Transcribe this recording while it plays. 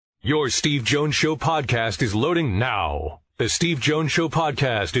Your Steve Jones Show podcast is loading now. The Steve Jones Show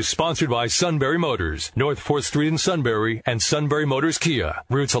podcast is sponsored by Sunbury Motors, North 4th Street in Sunbury, and Sunbury Motors Kia,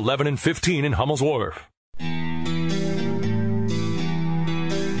 routes 11 and 15 in Hummel's Wharf.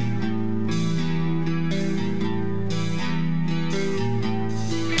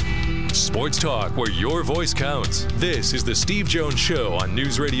 Sports talk where your voice counts. This is the Steve Jones Show on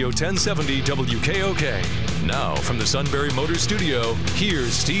News Radio 1070 WKOK. Now, from the Sunbury Motors Studio,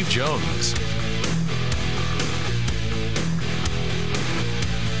 here's Steve Jones.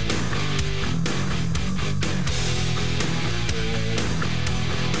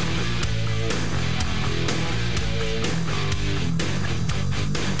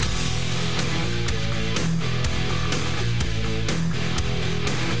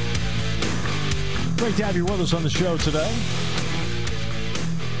 Great to have you with us on the show today.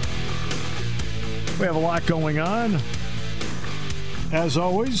 We have a lot going on, as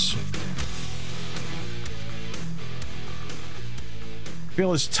always. I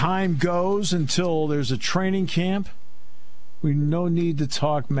feel as time goes until there's a training camp, we no need to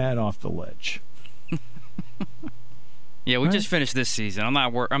talk Matt off the ledge. Yeah, we just finished this season. I'm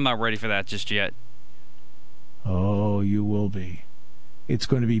not ready for that just yet. Oh, you will be. It's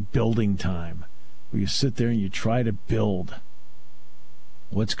going to be building time, where you sit there and you try to build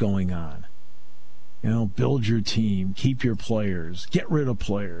what's going on. You know, build your team, keep your players, get rid of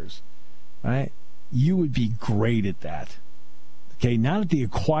players, right? You would be great at that. Okay, not at the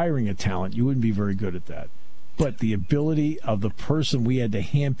acquiring of talent. You wouldn't be very good at that. But the ability of the person we had to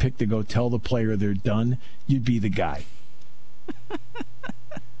handpick to go tell the player they're done, you'd be the guy.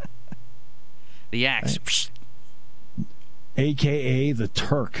 The axe. Right? AKA the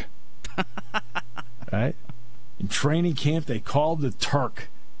Turk. Right? In training camp, they called the Turk.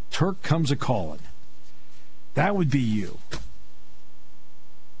 Turk comes a-calling. That would be you. It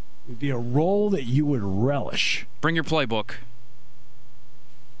would be a role that you would relish. Bring your playbook.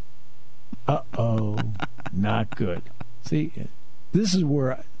 Uh-oh. Not good. See, this is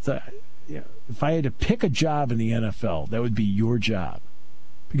where, if I had to pick a job in the NFL, that would be your job.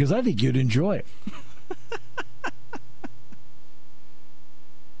 Because I think you'd enjoy it.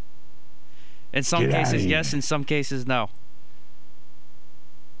 In some cases, yes. In some cases, no.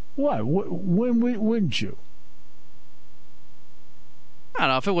 Why? When wouldn't you? I don't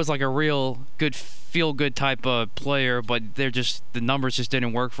know. If it was like a real good, feel-good type of player, but the numbers just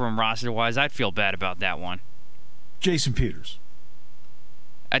didn't work for him roster-wise, I'd feel bad about that one. Jason Peters.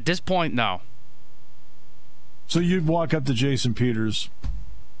 At this point, no. So you'd walk up to Jason Peters,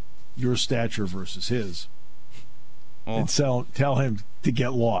 your stature versus his, and tell him to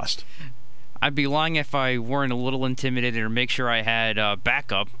get lost. I'd be lying if I weren't a little intimidated or make sure I had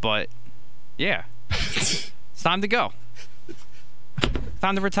backup, but yeah. It's time to go.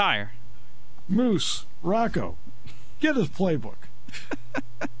 Time to retire. Moose, Rocco, get his playbook.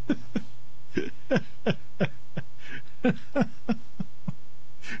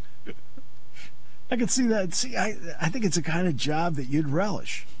 I can see that. See, I think it's the kind of job that you'd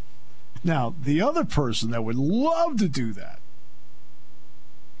relish. Now, the other person that would love to do that,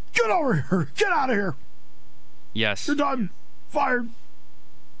 get over here. Get out of here. Yes. You're done. Fired.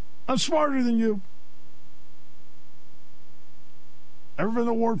 I'm smarter than you. Ever been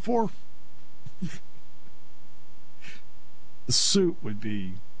to Ward 4? The suit would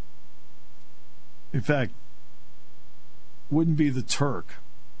be, in fact, wouldn't be the Turk.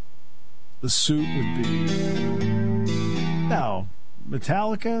 The suit would be, now,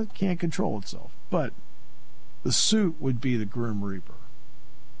 Metallica can't control itself, but the suit would be the Grim Reaper.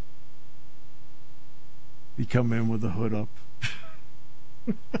 You come in with the hood up.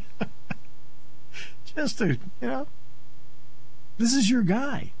 Just to, this is your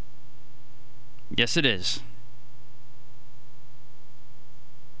guy. Yes, it is.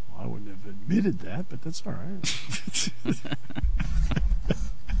 Well, I wouldn't have admitted that, but that's all right.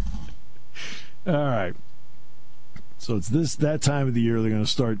 All right. So it's that time of the year they're going to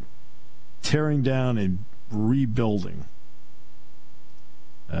start tearing down and rebuilding.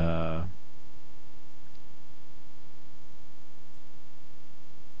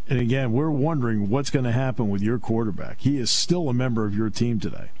 And again, we're wondering what's going to happen with your quarterback. He is still a member of your team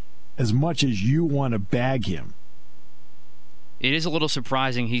today. As much as you want to bag him. It is a little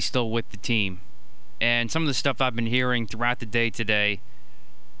surprising he's still with the team. And some of the stuff I've been hearing throughout the day today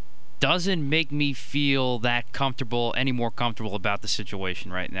doesn't make me feel that comfortable, any more comfortable about the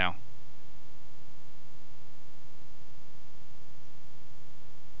situation right now.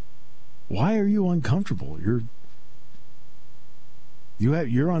 Why are you uncomfortable?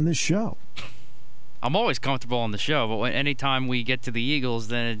 You're on this show. I'm always comfortable on the show, but anytime we get to the Eagles,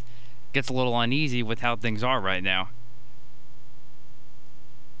 then it gets a little uneasy with how things are right now.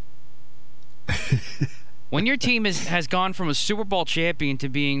 When your team has gone from a Super Bowl champion to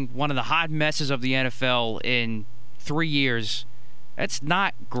being one of the hot messes of the NFL in 3 years, that's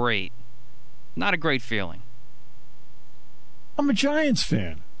not great. Not a great feeling. I'm a Giants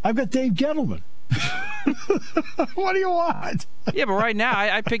fan. I've got Dave Gettleman. What do you want? Yeah, but right now,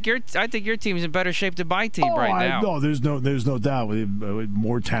 I think your team's in better shape than my team right now. No, there's no doubt. With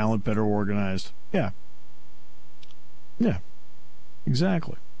more talent, better organized. Yeah,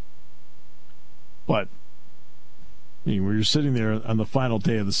 exactly. But when you're sitting there on the final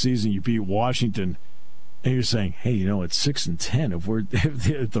day of the season, you beat Washington, and you're saying, "Hey, it's 6-10.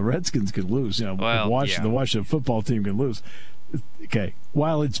 If the Redskins could lose, the Washington football team can lose." Okay,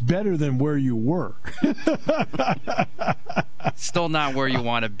 while it's better than where you were, still not where you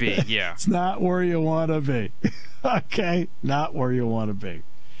want to be. Yeah, it's not where you want to be. Okay, not where you want to be.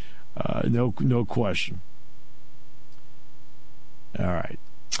 No question. All right.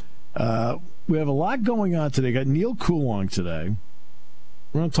 We have a lot going on today. Got Neil Coulong today.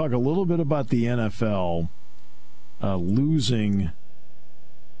 We're going to talk a little bit about the NFL losing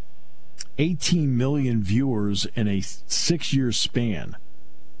 18 million viewers in a 6-year span.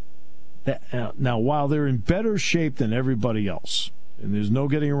 Now, while they're in better shape than everybody else, and there's no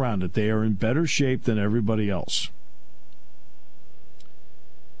getting around it, they are in better shape than everybody else.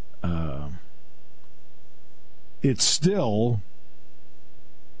 It still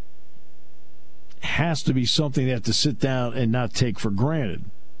has to be something they have to sit down and not take for granted.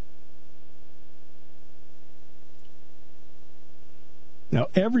 Now,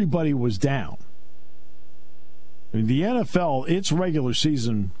 everybody was down. I mean, the NFL, its regular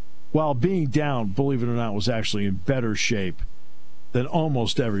season, while being down, believe it or not, was actually in better shape than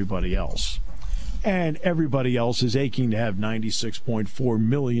almost everybody else. And everybody else is aching to have 96.4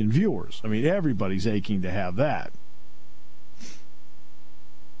 million viewers. I mean, everybody's aching to have that.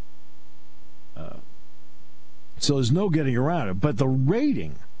 So there's no getting around it. But the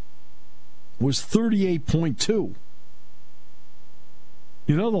rating was 38.2.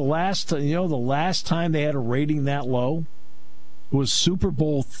 The last time they had a rating that low was Super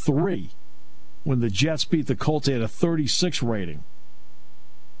Bowl III, when the Jets beat the Colts. They had a 36 rating.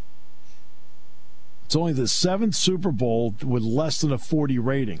 It's only the 7th Super Bowl with less than a 40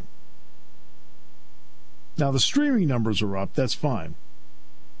 rating. Now the streaming numbers are up. That's fine.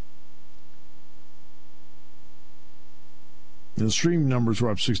 The streaming numbers were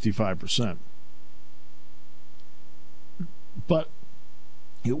up 65%. But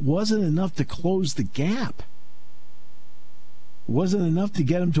it wasn't enough to close the gap. It wasn't enough to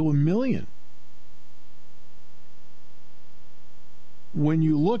get them to 1 million. When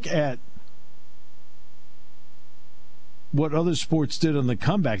you look at what other sports did on the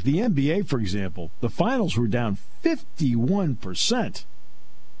comeback, the NBA, for example, the finals were down 51%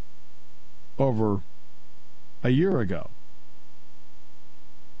 over a year ago.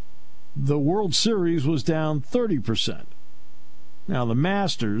 The World Series was down 30%. Now, the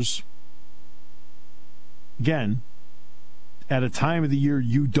Masters, again, at a time of the year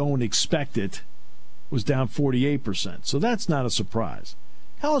you don't expect it, was down 48%. So that's not a surprise.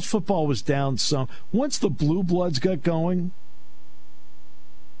 College football was down some. Once the Blue Bloods got going,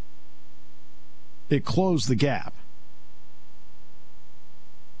 it closed the gap.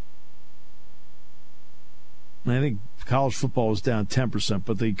 And I think college football was down 10%,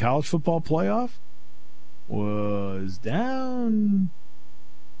 but the college football playoff was down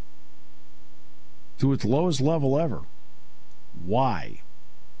to its lowest level ever. Why?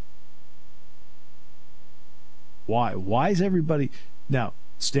 Why is everybody... Now,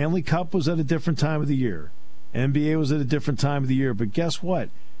 Stanley Cup was at a different time of the year. NBA was at a different time of the year. But guess what?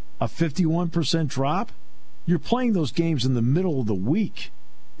 A 51% drop? You're playing those games in the middle of the week.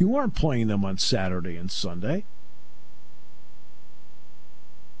 You aren't playing them on Saturday and Sunday.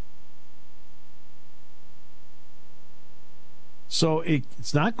 So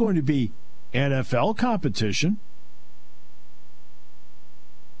it's not going to be NFL competition.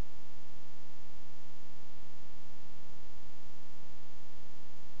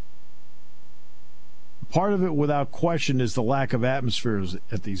 Part of it, without question, is the lack of atmospheres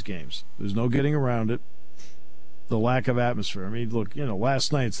at these games. There's no getting around it. The lack of atmosphere. I mean, look,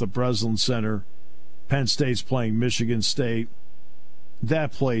 last night it's the Breslin Center. Penn State's playing Michigan State.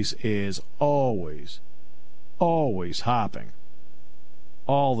 That place is always hopping.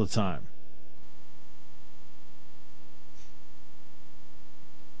 All the time.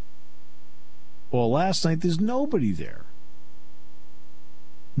 Well, last night there's nobody there.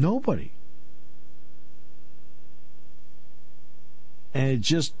 Nobody. And it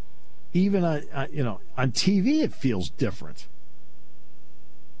just, even on TV, it feels different.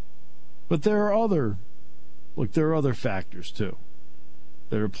 But there are other factors too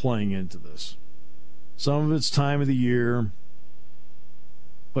that are playing into this. Some of it's time of the year,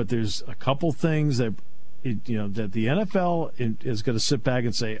 but there's a couple things that that the NFL is going to sit back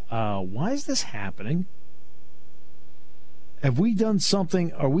and say, why is this happening? Have we done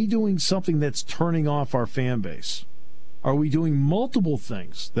something? Are we doing something that's turning off our fan base? Are we doing multiple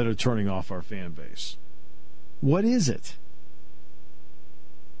things that are turning off our fan base? What is it?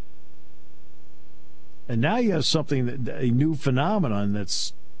 And now you have a new phenomenon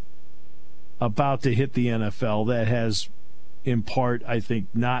that's about to hit the NFL that has, in part, I think,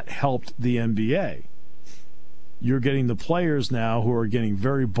 not helped the NBA. You're getting the players now who are getting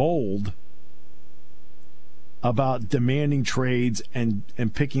very bold about demanding trades and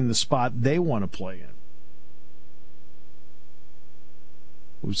picking the spot they want to play in.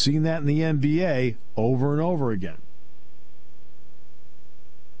 We've seen that in the NBA over and over again.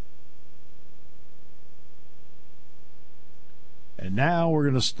 And now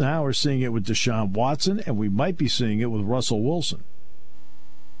we're seeing it with Deshaun Watson, and we might be seeing it with Russell Wilson.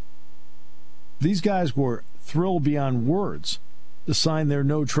 These guys were thrilled beyond words to sign their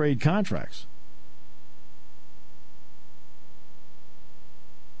no-trade contracts.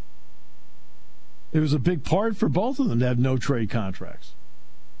 It was a big part for both of them to have no-trade contracts.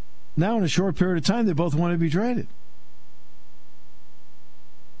 Now, in a short period of time, they both want to be traded.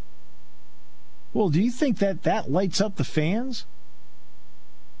 Well, do you think that lights up the fans?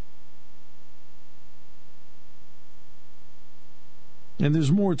 And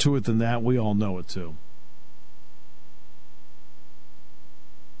there's more to it than that. We all know it, too.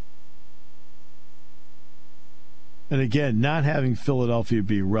 And again, not having Philadelphia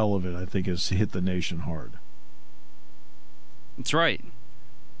be relevant, I think, has hit the nation hard. That's right.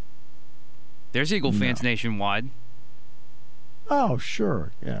 There's Eagle fans nationwide. Oh,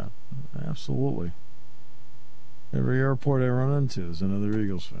 sure. Yeah, absolutely. Every airport I run into is another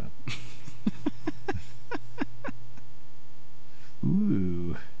Eagles fan.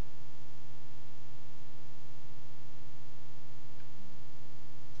 Ooh.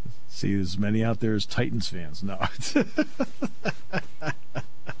 See as many out there as Titans fans. No.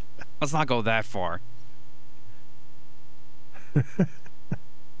 Let's not go that far.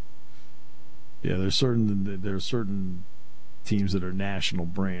 Yeah, there are certain teams that are national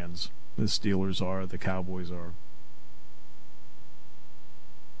brands. The Steelers are, the Cowboys are.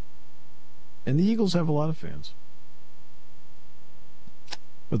 And the Eagles have a lot of fans.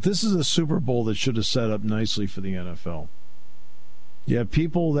 But this is a Super Bowl that should have set up nicely for the NFL. You have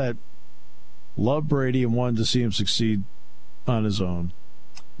people that love Brady and wanted to see him succeed on his own.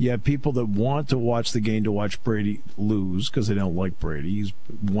 You have people that want to watch the game to watch Brady lose because they don't like Brady. He's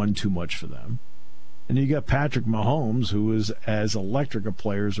won too much for them. And you got Patrick Mahomes, who is as electric a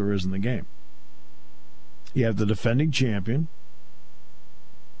player as there is in the game. You have the defending champion.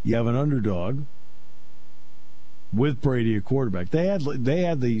 You have an underdog with Brady a quarterback. They had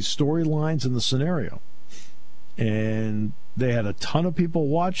the storylines and the scenario. And they had a ton of people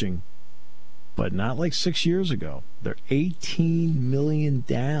watching, but not like 6 years ago. They're 18 million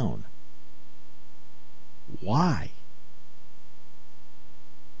down. Why?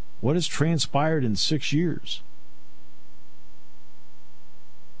 What has transpired in 6 years?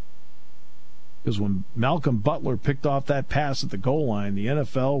 Because when Malcolm Butler picked off that pass at the goal line, the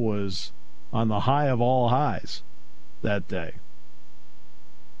NFL was on the high of all highs that day.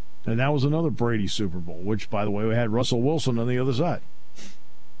 And that was another Brady Super Bowl, which, by the way, we had Russell Wilson on the other side.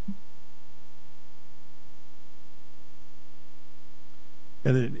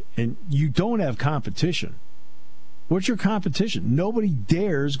 And you don't have competition. What's your competition? Nobody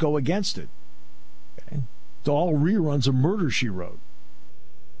dares go against it. Okay? It's all reruns of Murder, She Wrote.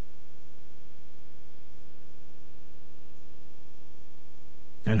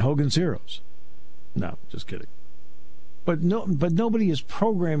 And Hogan's Heroes. No, just kidding. But nobody is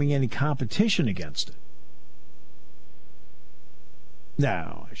programming any competition against it.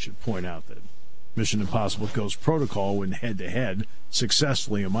 Now, I should point out that Mission Impossible Ghost Protocol went head-to-head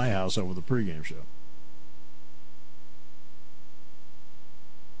successfully in my house over the pregame show.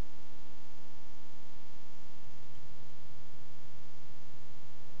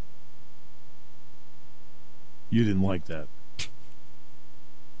 You didn't like that.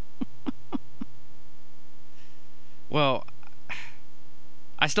 Well,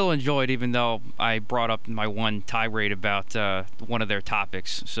 I still enjoyed, even though I brought up my one tirade about one of their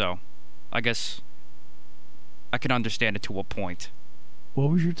topics. So, I guess I can understand it to a point. What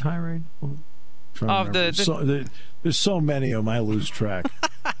was your tirade? There's so many of them, I lose track.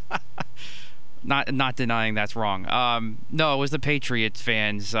 Not denying that's wrong. No, it was the Patriots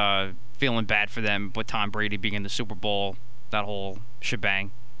fans feeling bad for them with Tom Brady being in the Super Bowl, that whole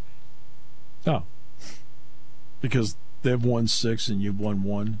shebang. Oh. Because they've won 6 and you've won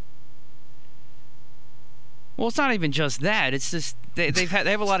 1? Well, it's not even just that. It's just they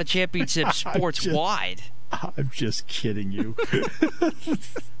have a lot of championships sports wide. I'm just kidding you.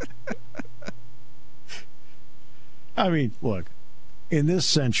 I mean, look, in this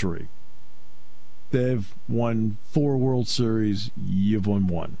century, they've won 4 World Series, you've won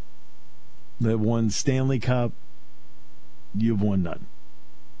 1. They've won Stanley Cup, you've won none.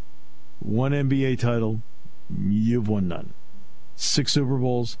 1 NBA title, you've won none. 6 Super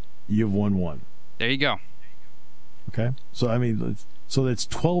Bowls, you've won 1. There you go. Okay? So, I mean, so that's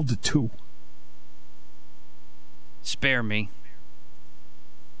 12-2. Spare me.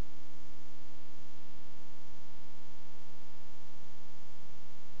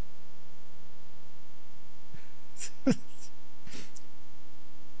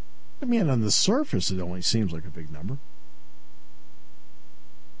 I mean, on the surface, it only seems like a big number.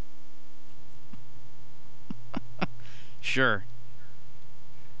 Sure.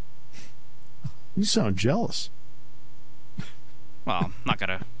 You sound jealous. Well, I'm not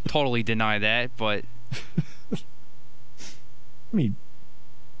going to totally deny that, but... I mean,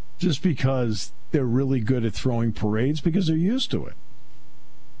 just because they're really good at throwing parades because they're used to it.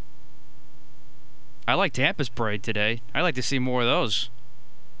 I like Tampa's parade today. I'd like to see more of those.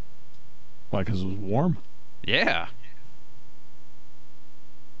 Why, because it was warm? Yeah.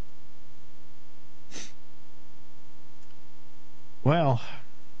 Well,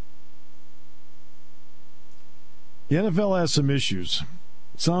 the NFL has some issues.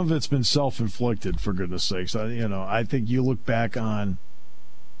 Some of it's been self-inflicted, for goodness sakes. I think you look back on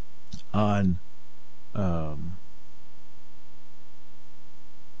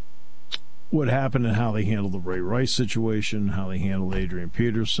what happened and how they handled the Ray Rice situation, how they handled Adrian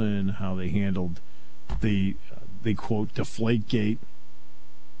Peterson, how they handled the quote, Deflategate.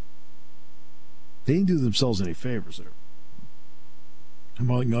 They didn't do themselves any favors there,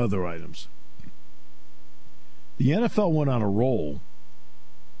 among other items. The NFL went on a roll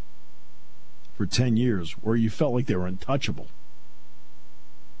for 10 years where you felt like they were untouchable.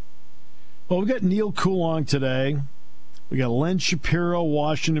 Well, we've got Neil Coulon today. We got Len Shapiro,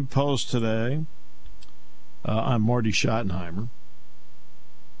 Washington Post today. I'm Marty Schottenheimer.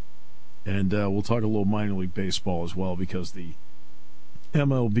 And we'll talk a little minor league baseball as well because the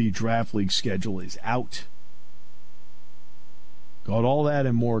MLB Draft League schedule is out. Got all that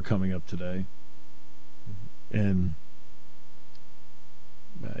and more coming up today. And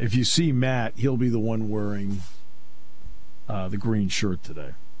if you see Matt, he'll be the one wearing the green shirt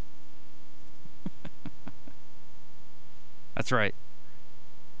today. That's right.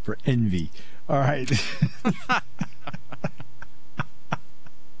 For envy. All right.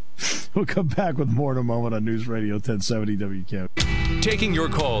 We'll come back with more in a moment on News Radio 1070 WKOK. Taking your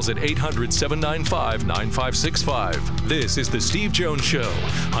calls at 800-795-9565. This is the Steve Jones Show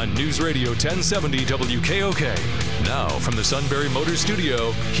on News Radio 1070 WKOK. Now from the Sunbury Motors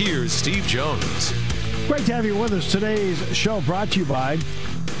Studio, here's Steve Jones. Great to have you with us. Today's show brought to you by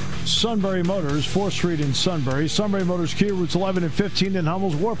Sunbury Motors, 4th Street in Sunbury. Sunbury Motors Kia, routes 11 and 15 in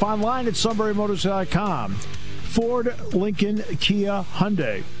Hummel's Wharf. Online at sunburymotors.com. Ford, Lincoln, Kia,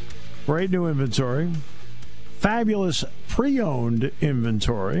 Hyundai. Great new inventory. Fabulous pre-owned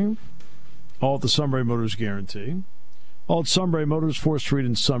inventory. All at the Sunbury Motors guarantee. All at Sunbury Motors, 4th Street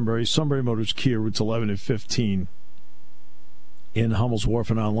in Sunbury. Sunbury Motors Kia, routes 11 and 15 in Hummel's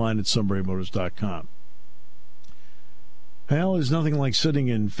Wharf, and online at sunburymotors.com. Well, there's nothing like sitting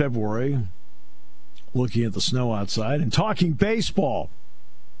in February, looking at the snow outside, and talking baseball.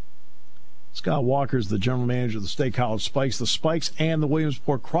 Scott Walker's the general manager of the State College Spikes. The Spikes and the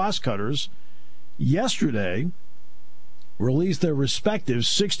Williamsport Crosscutters yesterday released their respective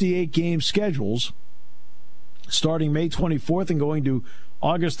 68-game schedules starting May 24th and going to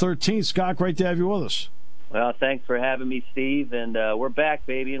August 13th. Scott, great to have you with us. Well, thanks for having me, Steve. And we're back,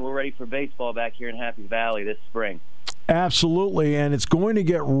 baby, and we're ready for baseball back here in Happy Valley this spring. Absolutely, and it's going to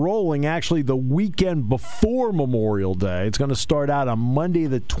get rolling actually the weekend before Memorial Day. It's going to start out on Monday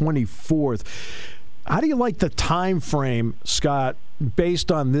the 24th. How do you like the time frame, Scott,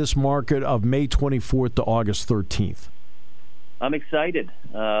 based on this market of May 24th to August 13th? I'm excited,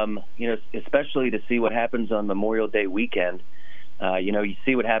 especially to see what happens on Memorial Day weekend. You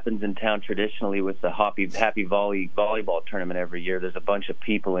see what happens in town traditionally with the Happy Valley volleyball tournament every year. There's a bunch of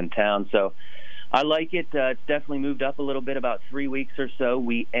people in town, so I like it. It's definitely moved up a little bit, about 3 weeks or so.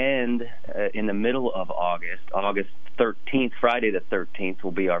 We end in the middle of August. August 13th, Friday the 13th,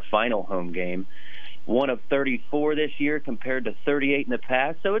 will be our final home game. One of 34 this year compared to 38 in the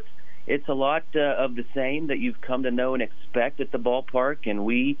past. So it's a lot of the same that you've come to know and expect at the ballpark. And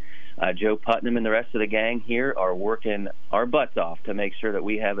we, Joe Putnam and the rest of the gang here, are working our butts off to make sure that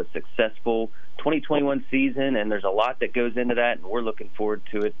we have a successful 2021 season. And there's a lot that goes into that, and we're looking forward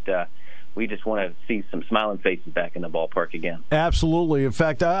to it. We just want to see some smiling faces back in the ballpark again. Absolutely. In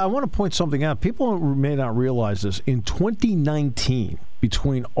fact, I want to point something out. People may not realize this. In 2019,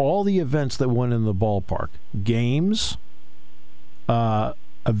 between all the events that went in the ballpark, games,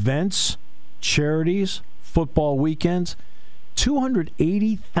 events, charities, football weekends,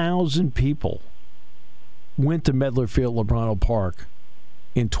 280,000 people went to Medlar Field, Lubrano Park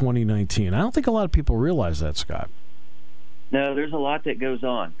in 2019. I don't think a lot of people realize that, Scott. No, there's a lot that goes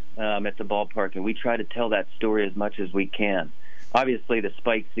on at the ballpark, and we try to tell that story as much as we can. Obviously, the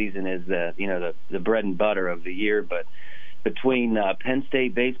spike season is the bread and butter of the year, but between Penn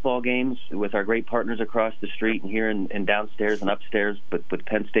State baseball games with our great partners across the street and here and downstairs and upstairs, but with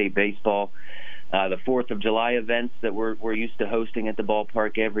Penn State baseball, the 4th of July events that we're used to hosting at the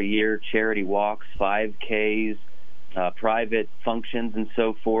ballpark every year, charity walks, 5Ks, private functions, and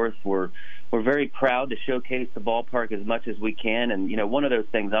so forth. We're very proud to showcase the ballpark as much as we can. And, one of those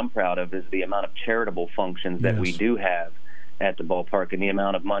things I'm proud of is the amount of charitable functions that we do have at the ballpark and the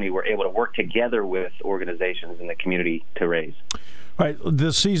amount of money we're able to work together with organizations in the community to raise. All right,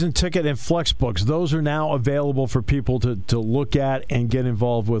 the season ticket and flex books, those are now available for people to look at and get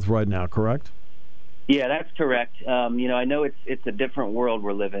involved with right now, correct? Yeah, that's correct. I know it's a different world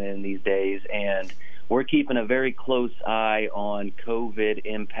we're living in these days, and we're keeping a very close eye on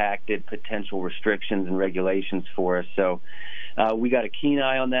COVID-impacted potential restrictions and regulations for us. So we got a keen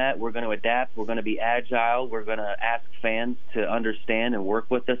eye on that. We're going to adapt. We're going to be agile. We're going to ask fans to understand and work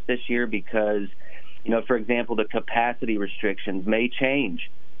with us this year because, for example, the capacity restrictions may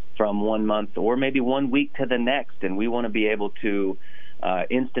change from 1 month or maybe 1 week to the next, and we want to be able to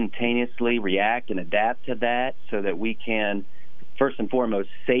instantaneously react and adapt to that so that we can, first and foremost,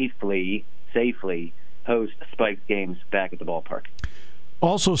 safely host Spikes games back at the ballpark.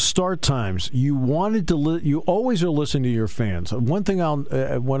 Also, start times. You wanted to. You always are listening to your fans. One thing,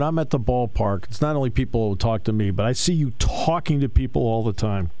 when I'm at the ballpark, it's not only people who talk to me, but I see you talking to people all the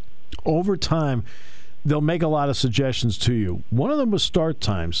time. Over time, they'll make a lot of suggestions to you. One of them was start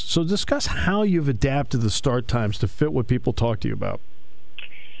times. So discuss how you've adapted the start times to fit what people talk to you about.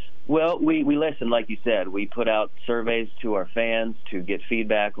 Well, we listen, like you said. We put out surveys to our fans to get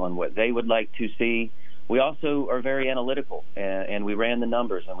feedback on what they would like to see. We also are very analytical, and we ran the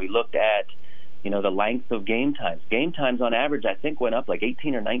numbers, and we looked at, the length of game times. Game times on average, I think, went up like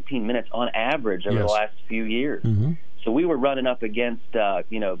 18 or 19 minutes on average over the last few years. Mm-hmm. So we were running up against,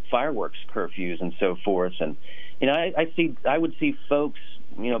 fireworks curfews and so forth. And, I would see folks,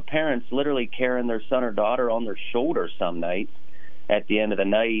 parents literally carrying their son or daughter on their shoulder some nights at the end of the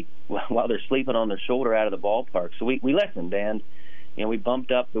night while they're sleeping on their shoulder out of the ballpark. So we listened, and we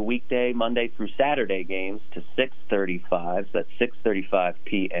bumped up the weekday, Monday through Saturday games to 6:35. So that's 6:35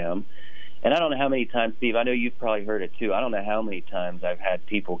 p.m. And I don't know how many times, Steve, I know you've probably heard it too. I don't know how many times I've had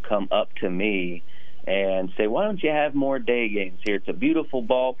people come up to me and say, why don't you have more day games here? It's a beautiful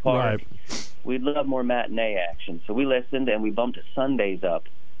ballpark. Right. We'd love more matinee action. So we listened, and we bumped Sundays up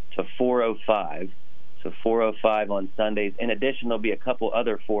to 4:05. So 4:05 on Sundays. In addition, there'll be a couple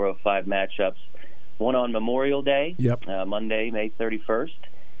other 4:05 matchups. One on Memorial Day, Monday, May 31st,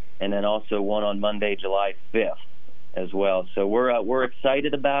 and then also one on Monday, July 5th as well. So we're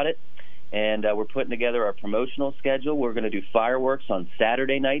excited about it, and we're putting together our promotional schedule. We're going to do fireworks on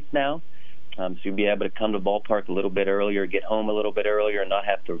Saturday nights now, so you'll be able to come to the ballpark a little bit earlier, get home a little bit earlier, and not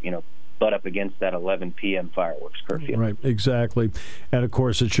have to, butt up against that 11 p.m. fireworks curfew. Right, exactly. And, of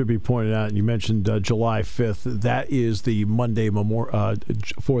course, it should be pointed out, and you mentioned July 5th. That is the Monday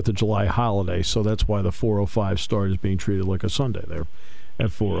 4th of July holiday, so that's why the 4:05 start is being treated like a Sunday there at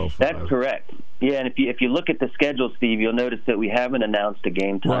 4:05. That's correct. Yeah, and if you look at the schedule, Steve, you'll notice that we haven't announced a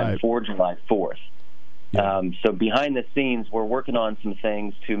game time for July 4th. Yeah. So behind the scenes, we're working on some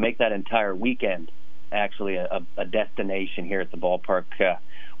things to make that entire weekend actually a destination here at the ballpark.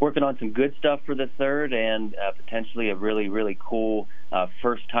 Working on some good stuff for the 3rd and potentially a really, really cool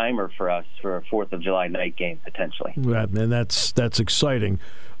first-timer for us for a 4th of July night game, potentially. Right, and that's exciting.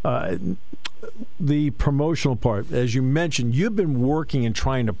 The promotional part, as you mentioned, you've been working and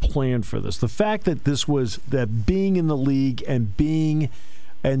trying to plan for this. The fact that that being in the league and being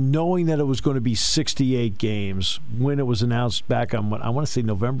and knowing that it was going to be 68 games when it was announced back on, I want to say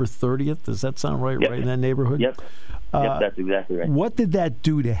November 30th. Does that sound right? Yep. Right in that neighborhood? Yep. That's exactly right. What did that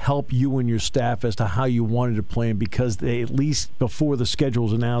do to help you and your staff as to how you wanted to plan? Because they, at least before the schedule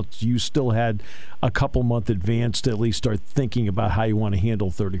was announced, you still had a couple month advance to at least start thinking about how you want to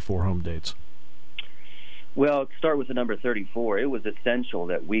handle 34 home dates. Well, to start with the number 34, it was essential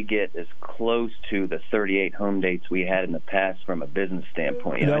that we get as close to the 38 home dates we had in the past from a business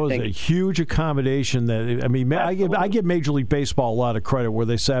standpoint. That was a huge accommodation. That, I mean, I give Major League Baseball a lot of credit where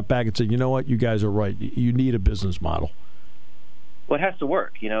they sat back and said, you know what, you guys are right. You need a business model. Well, it has to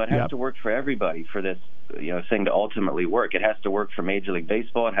work. It has to work for everybody for this thing to ultimately work. It has to work for Major League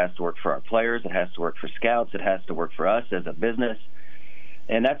Baseball. It has to work for our players. It has to work for scouts. It has to work for us as a business.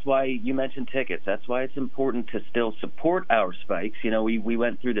 And that's why you mentioned tickets. That's why it's important to still support our Spikes. We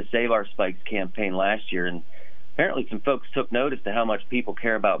went through the Save Our Spikes campaign last year, and apparently some folks took notice to how much people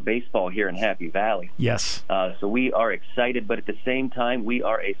care about baseball here in Happy Valley. Yes. So we are excited, but at the same time, we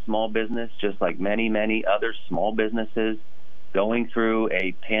are a small business, just like many, many other small businesses, going through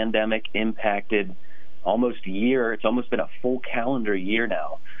a pandemic-impacted almost year. It's almost been a full calendar year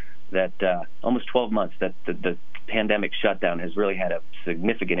now, that almost 12 months that the pandemic shutdown has really had a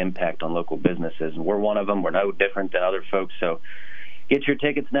significant impact on local businesses, and we're one of them. We're no different than other folks. So get your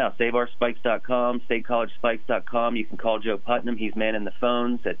tickets now. SaveOurSpikes.com, StateCollegeSpikes.com. You can call Joe Putnam. He's manning the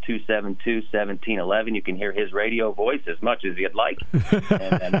phones at 272-1711. You can hear his radio voice as much as you'd like.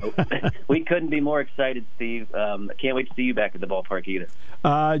 and we couldn't be more excited, Steve. I can't wait to see you back at the ballpark either.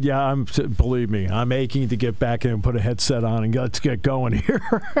 Believe me, I'm aching to get back in and put a headset on and let's get going here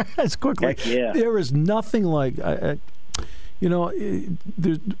as quickly. Heck yeah. There is nothing like,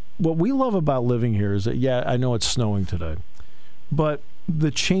 what we love about living here is that, I know it's snowing today, but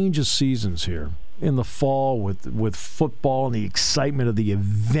the change of seasons here in the fall with football and the excitement of the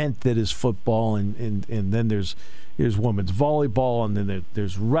event that is football, and then there's women's volleyball, and then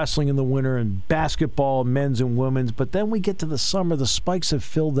there's wrestling in the winter, and basketball, men's and women's. But then we get to the summer, the Spikes have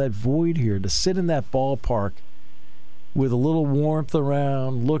filled that void here. To sit in that ballpark with a little warmth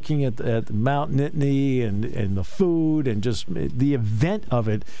around, looking at Mount Nittany and the food and just the event of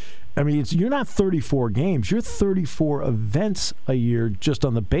it. I mean, you're not 34 games. You're 34 events a year just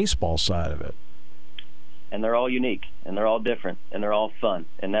on the baseball side of it. And they're all unique, and they're all different, and they're all fun.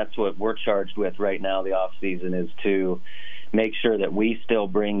 And that's what we're charged with right now, the off season, is to make sure that we still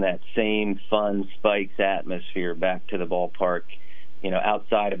bring that same fun Spikes atmosphere back to the ballpark,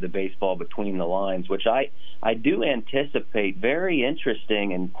 outside of the baseball between the lines, which I do anticipate very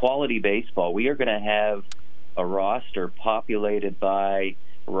interesting and quality baseball. We are going to have a roster populated by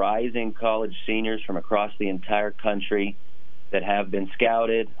rising college seniors from across the entire country that have been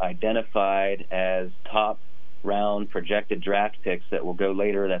scouted, identified as top round projected draft picks that will go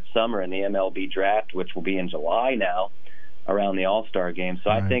later that summer in the MLB Draft, which will be in July now, around the All-Star game. So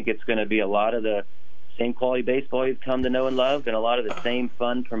I think it's going to be a lot of the same quality baseball you've come to know and love, and a lot of the same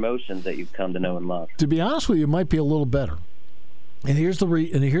fun promotions that you've come to know and love. To be honest with you, it might be a little better. And here's the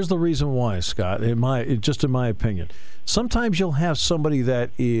reason why, Scott. In my opinion, sometimes you'll have somebody that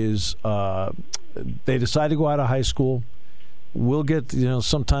is they decide to go out of high school. We'll get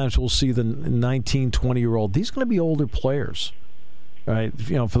sometimes we'll see the 19, 20-year-old. These are going to be older players, right?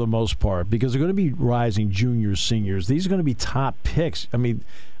 For the most part, because they're going to be rising juniors, seniors. These are going to be top picks. I mean,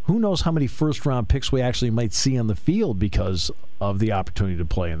 who knows how many first-round picks we actually might see on the field because of the opportunity to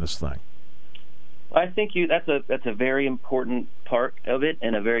play in this thing. I think that's a very important part of it,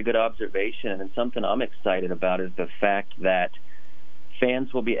 and a very good observation. And something I'm excited about is the fact that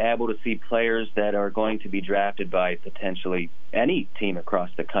fans will be able to see players that are going to be drafted by potentially any team across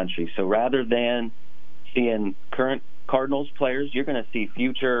the country. So rather than seeing current Cardinals players, you're going to see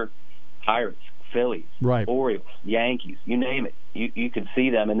future Pirates, Phillies, right, Orioles, Yankees, you name it. You can see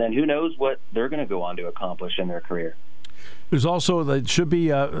them, and then who knows what they're going to go on to accomplish in their career. There's also, it should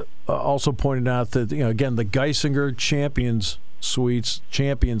be also pointed out that, again, the Geisinger Champions Suites,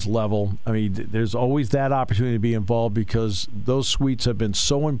 Champions level, I mean, there's always that opportunity to be involved because those suites have been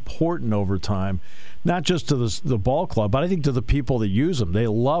so important over time, not just to the ball club, but I think to the people that use them. They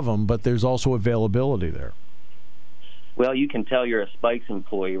love them, but there's also availability there. Well, you can tell you're a Spikes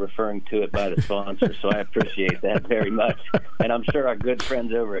employee referring to it by the sponsor, so I appreciate that very much. And I'm sure our good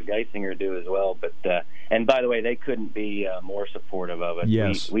friends over at Geisinger do as well. But and by the way, they couldn't be more supportive of it.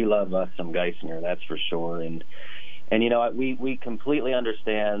 Yes. We love us some Geisinger, that's for sure. And we completely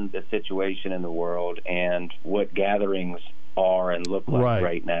understand the situation in the world and what gatherings are and look like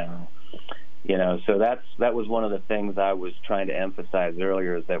right now. So that was one of the things I was trying to emphasize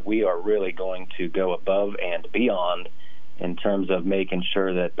earlier, is that we are really going to go above and beyond in terms of making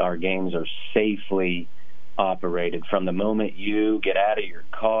sure that our games are safely operated. From the moment you get out of your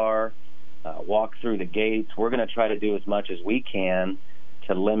car, walk through the gates, we're going to try to do as much as we can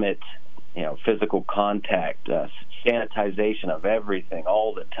to limit, physical contact, sanitization of everything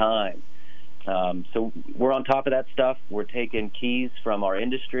all the time. So we're on top of that stuff. We're taking keys from our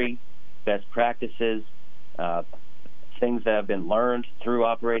industry, best practices, things that have been learned through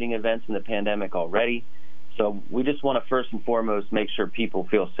operating events in the pandemic already. So we just want to first and foremost make sure people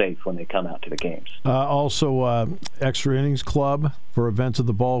feel safe when they come out to the games. Also, extra innings club for events at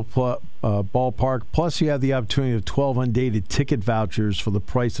the ballpark. Plus, you have the opportunity of 12 undated ticket vouchers for the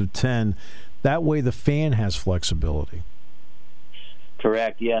price of 10. That way, the fan has flexibility.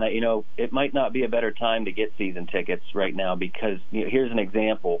 Correct. Yeah, and, it might not be a better time to get season tickets right now because here's an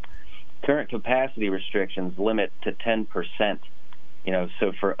example. Current capacity restrictions limit to 10%.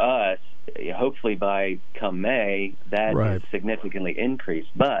 So for us, hopefully by come May, that is significantly increased.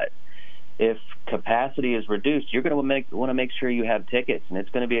 But if capacity is reduced, you're going to want to make sure you have tickets, and it's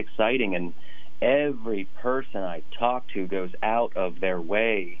going to be exciting. And every person I talk to goes out of their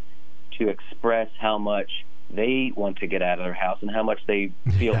way to express how much they want to get out of their house and how much they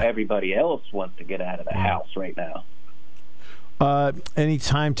feel everybody else wants to get out of the house right now. Any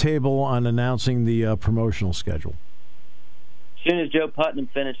timetable on announcing the promotional schedule? As soon as Joe Putnam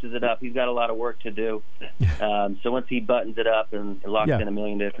finishes it up, he's got a lot of work to do. So once he buttons it up and locks in a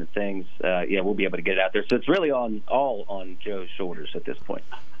million different things, we'll be able to get it out there. So it's really all on Joe's shoulders at this point.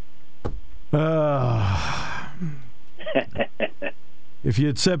 If you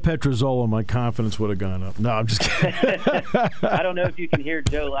had said Petrozola, my confidence would have gone up. No, I'm just kidding. I don't know if you can hear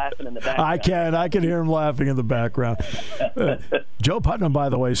Joe laughing in the background. I can hear him laughing in the background. Joe Putnam, by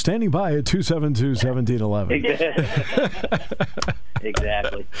the way, standing by at 272-1711.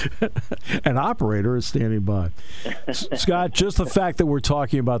 Exactly. An operator is standing by. Scott, just the fact that we're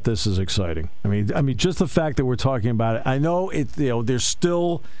talking about this is exciting. I mean, just the fact that we're talking about it. I know there's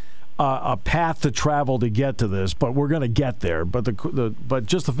still a path to travel to get to this, but we're going to get there. But but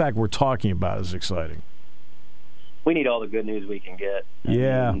just the fact we're talking about it is exciting. We need all the good news we can get.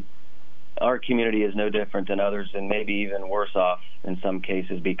 Yeah. Our community is no different than others, and maybe even worse off in some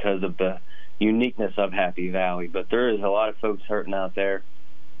cases because of the uniqueness of Happy Valley. But there is a lot of folks hurting out there,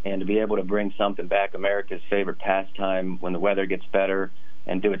 and to be able to bring something back, America's favorite pastime, when the weather gets better,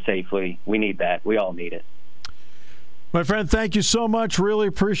 and do it safely, we need that. We all need it. My friend, thank you so much. Really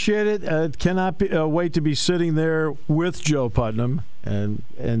appreciate it. Cannot wait to be sitting there with Joe Putnam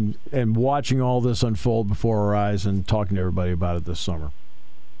and watching all this unfold before our eyes and talking to everybody about it this summer.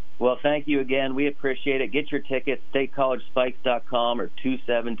 Well, thank you again. We appreciate it. Get your tickets, statecollegespikes.com or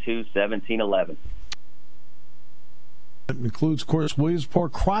 272-1711. It includes, of course,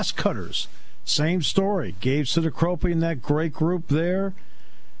 Williamsport Crosscutters. Same story. Gabe Sidocropi and that great group there.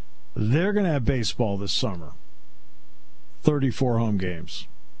 They're going to have baseball this summer. 34 home games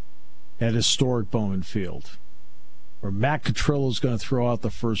at historic Bowman Field, where Matt Catrillo is going to throw out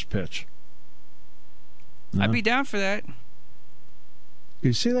the first pitch. No? I'd be down for that.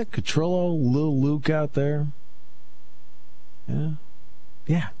 You see that Catrillo, little Luke out there?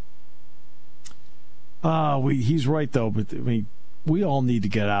 Yeah. He's right, though. But, we all need to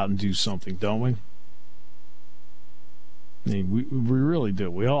get out and do something, don't we? We really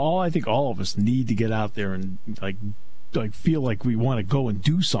do. I think all of us need to get out there and, feel like we want to go and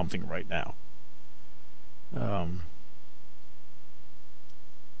do something right now.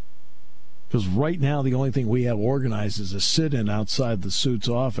 Because right now the only thing we have organized is a sit-in outside the suit's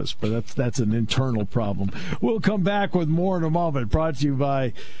office, but that's an internal problem. We'll come back with more in a moment, brought to you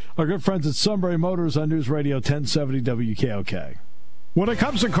by our good friends at Sunbury Motors on News Radio 1070 WKOK. When it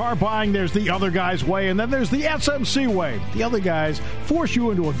comes to car buying, there's the other guy's way, and then there's the SMC way. The other guys force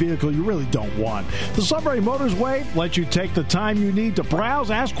you into a vehicle you really don't want. The Sunbury Motors way lets you take the time you need to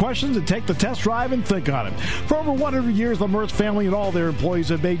browse, ask questions, and take the test drive and think on it. For over 100 years, the Mertz family and all their employees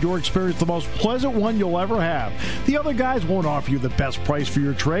have made your experience the most pleasant one you'll ever have. The other guys won't offer you the best price for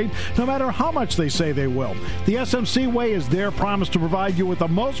your trade, no matter how much they say they will. The SMC way is their promise to provide you with the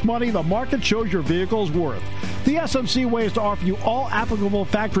most money the market shows your vehicle is worth. The SMC way is to offer you all applicable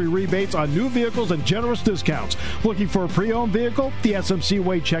factory rebates on new vehicles and generous discounts. Looking for a pre-owned vehicle? The SMC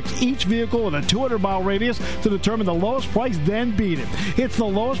way checks each vehicle in a 200-mile radius to determine the lowest price, then beat it. It's the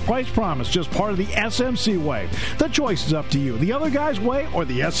lowest price promise, just part of the SMC way. The choice is up to you. The other guy's way or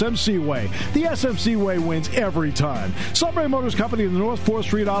the SMC way. The SMC way wins every time. Sunbury Motors Company in the North 4th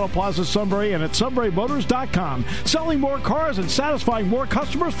Street Auto Plaza, Sunbury, and at sunburymotors.com. Selling more cars and satisfying more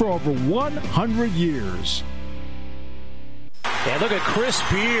customers for over 100 years. And look at Chris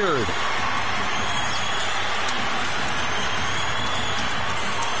Beard.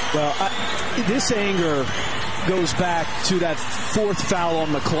 Well, this anger goes back to that fourth foul on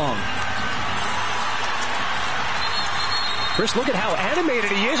McClung. Chris, look at how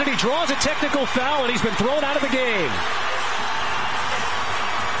animated he is, and he draws a technical foul, and he's been thrown out of the game.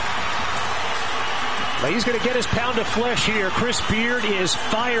 Well, he's going to get his pound of flesh here. Chris Beard is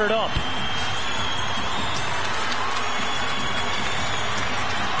fired up.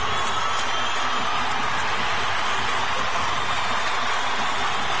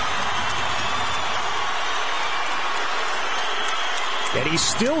 And he's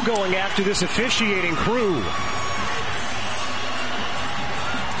still going after this officiating crew.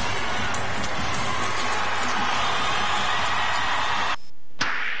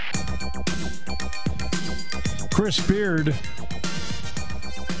 Chris Beard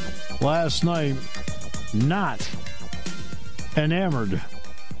last night not enamored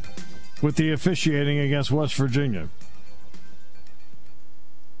with the officiating against West Virginia.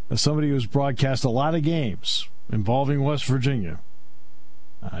 As somebody who's broadcast a lot of games involving West Virginia,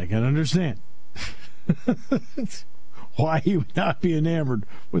 I can understand why he would not be enamored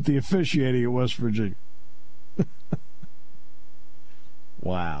with the officiating at West Virginia.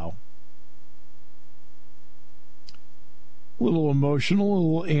 Wow. A little emotional, a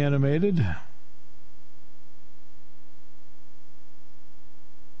little animated. I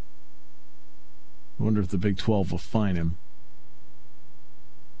wonder if the Big 12 will fine him.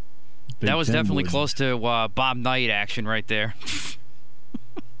 That was definitely close to Bob Knight action right there.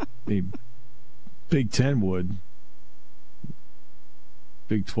 The Big 10 would.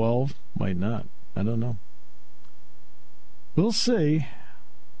 Big 12 might not. I don't know. We'll see.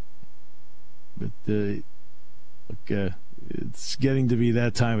 But it's getting to be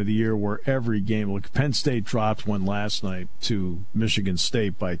that time of the year where every game, look, Penn State dropped one last night to Michigan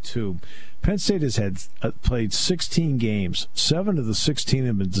State by 2. Penn State has played 16 games. 7 of the 16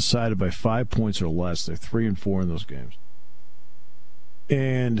 have been decided by 5 points or less. They're 3-4 in those games.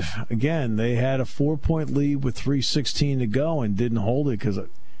 And again, they had a 4-point lead with 3:16 to go and didn't hold it because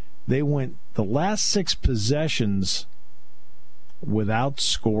they went the last 6 possessions without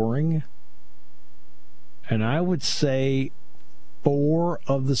scoring. And I would say 4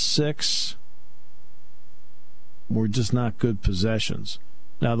 of the 6 were just not good possessions.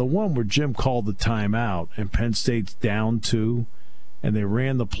 Now, the one where Jim called the timeout and Penn State's down 2 and they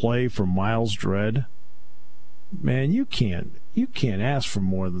ran the play for Miles Dredd, man, you can't ask for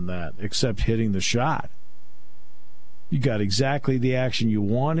more than that except hitting the shot. You got exactly the action you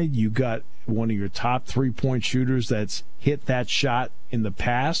wanted. You got one of your top 3-point shooters that's hit that shot in the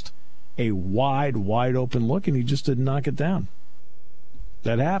past, a wide open look, and he just didn't knock it down.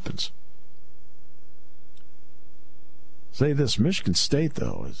 That happens. Say this, Michigan State,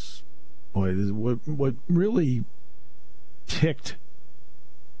 though, is what really ticked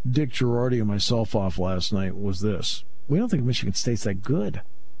Dick Girardi and myself off last night was this. We don't think Michigan State's that good.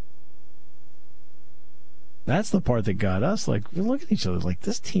 That's the part that got us. Like, we look at each other like,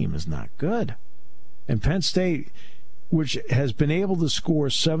 this team is not good. And Penn State, which has been able to score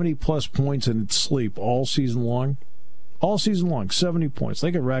 70-plus points in its sleep all season long, 70 points.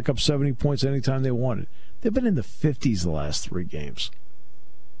 They could rack up 70 points anytime they wanted. They've been in the 50s the last 3 games.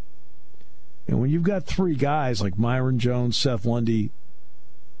 And when you've got 3 guys like Myron Jones, Seth Lundy,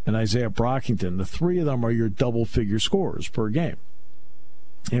 and Isaiah Brockington, the 3 of them are your double-figure scorers per game.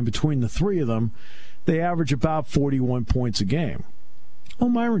 And between the 3 of them, they average about 41 points a game. Well,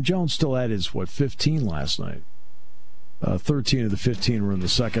 Myron Jones still had his, 15 last night. 13 of the 15 were in the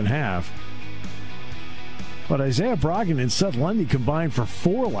second half. But Isaiah Brockington and Seth Lundy combined for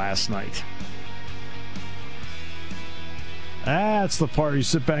 4 last night. That's the part you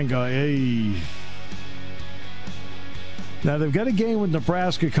sit back and go, hey. Now, they've got a game with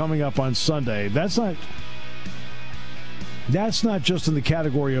Nebraska coming up on Sunday. That's not just in the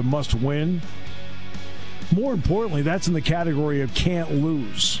category of must win. More importantly, that's in the category of can't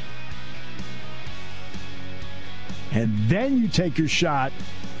lose. And then you take your shot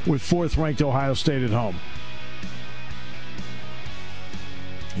with 4th-ranked Ohio State at home.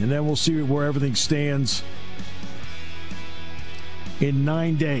 And then we'll see where everything stands in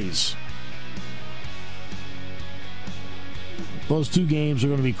 9 days. Those 2 games are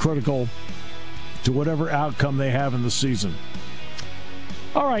going to be critical to whatever outcome they have in the season.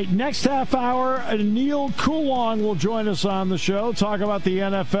 All right, next half hour, Neil Coulon will join us on the show, talk about the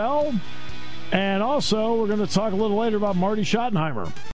NFL, and also we're going to talk a little later about Marty Schottenheimer.